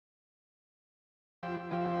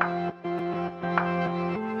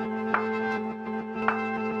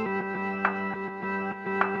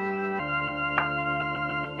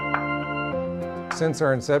since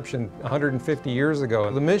our inception 150 years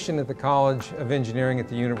ago. The mission at the College of Engineering at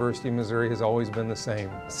the University of Missouri has always been the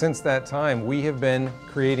same. Since that time, we have been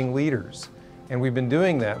creating leaders, and we've been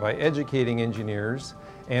doing that by educating engineers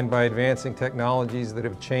and by advancing technologies that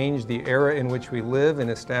have changed the era in which we live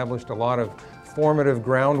and established a lot of formative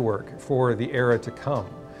groundwork for the era to come.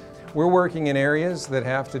 We're working in areas that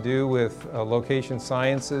have to do with location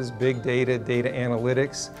sciences, big data, data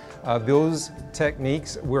analytics. Those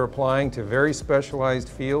techniques we're applying to very specialized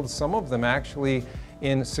fields, some of them actually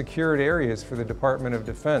in secured areas for the Department of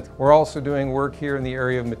Defense. We're also doing work here in the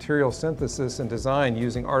area of material synthesis and design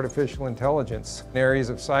using artificial intelligence, in areas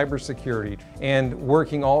of cybersecurity, and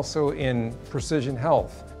working also in precision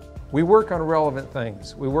health. We work on relevant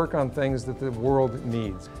things. We work on things that the world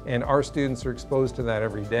needs, and our students are exposed to that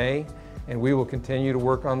every day, and we will continue to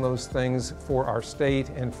work on those things for our state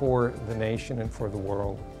and for the nation and for the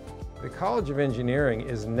world. The College of Engineering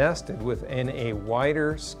is nested within a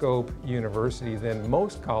wider scope university than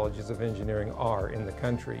most colleges of engineering are in the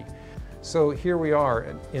country. So here we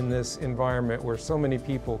are in this environment where so many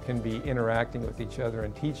people can be interacting with each other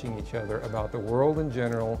and teaching each other about the world in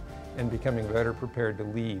general and becoming better prepared to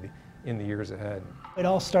lead in the years ahead. It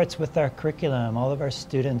all starts with our curriculum. All of our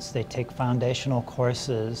students, they take foundational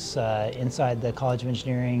courses inside the College of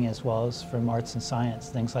Engineering as well as from arts and science,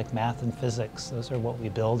 things like math and physics. Those are what we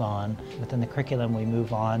build on. Within the curriculum, we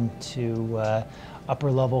move on to upper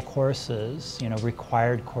level courses,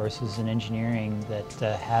 required courses in engineering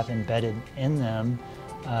that have embedded in them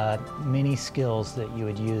many skills that you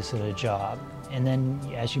would use at a job. And then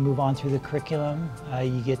as you move on through the curriculum,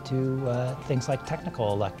 you get to things like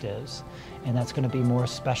technical electives. And that's going to be more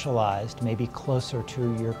specialized, maybe closer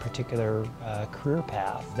to your particular career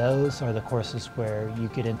path. Those are the courses where you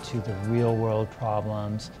get into the real world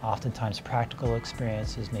problems, oftentimes practical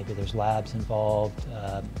experiences, maybe there's labs involved.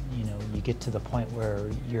 You get to the point where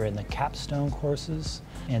you're in the capstone courses,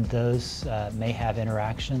 and those may have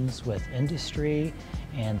interactions with industry,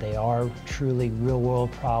 and they are truly real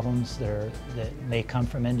world problems that may come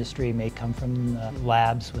from industry, may come from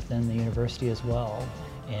labs within the university as well.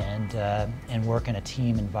 And work in a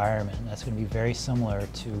team environment. That's going to be very similar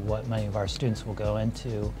to what many of our students will go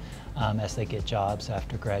into as they get jobs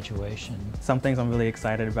after graduation. Some things I'm really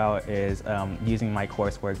excited about is using my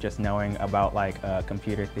coursework, just knowing about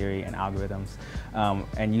computer theory and algorithms,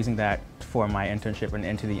 and using that for my internship and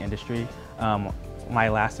into the industry. My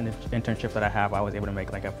last internship that I have, I was able to make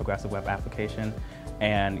a progressive web application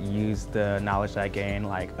and use the knowledge that I gained,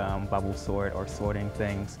 bubble sort or sorting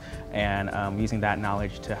things, and using that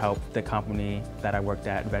knowledge to help the company that I worked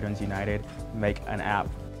at, Veterans United, make an app.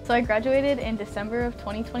 So I graduated in December of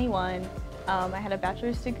 2021. I had a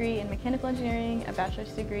bachelor's degree in mechanical engineering, a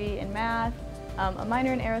bachelor's degree in math, a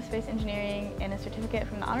minor in aerospace engineering, and a certificate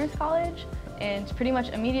from the Honors College, and pretty much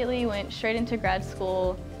immediately went straight into grad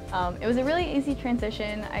school. It was a really easy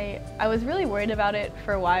transition. I was really worried about it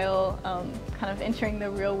for a while. Kind of entering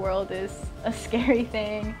the real world is a scary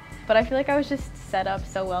thing, but I feel like I was just set up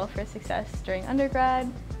so well for success during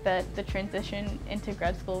undergrad that the transition into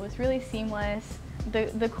grad school was really seamless.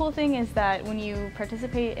 The cool thing is that when you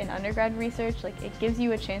participate in undergrad research, it gives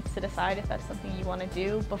you a chance to decide if that's something you want to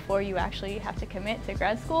do before you actually have to commit to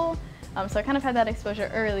grad school. So I kind of had that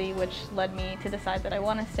exposure early, which led me to decide that I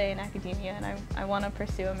want to stay in academia and I want to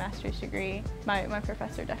pursue a master's degree. My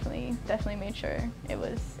professor definitely made sure it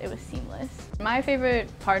was seamless. My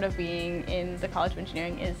favorite part of being in the College of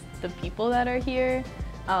Engineering is the people that are here,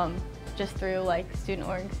 just through student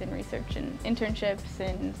orgs and research and internships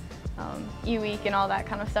and E-Week and all that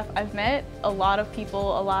kind of stuff. I've met a lot of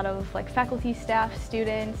people, a lot of faculty, staff,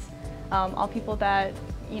 students, all people that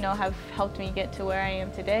have helped me get to where I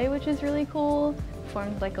am today, which is really cool.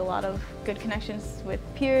 Formed a lot of good connections with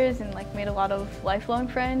peers and made a lot of lifelong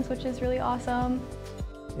friends, which is really awesome.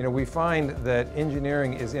 We find that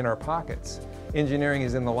engineering is in our pockets. Engineering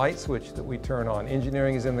is in the light switch that we turn on.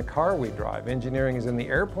 Engineering is in the car we drive. Engineering is in the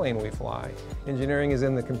airplane we fly. Engineering is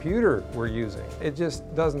in the computer we're using. It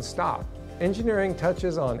just doesn't stop. Engineering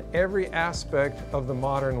touches on every aspect of the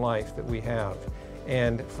modern life that we have.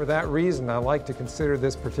 And for that reason, I like to consider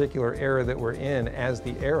this particular era that we're in as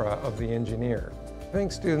the era of the engineer. I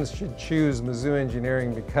think students should choose Mizzou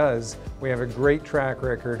Engineering because we have a great track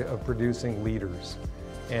record of producing leaders.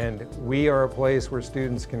 And we are a place where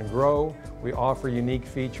students can grow. We offer unique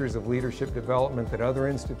features of leadership development that other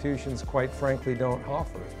institutions, quite frankly, don't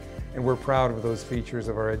offer. And we're proud of those features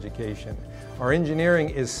of our education. Our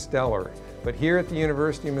engineering is stellar, but here at the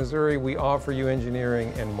University of Missouri, we offer you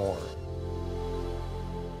engineering and more.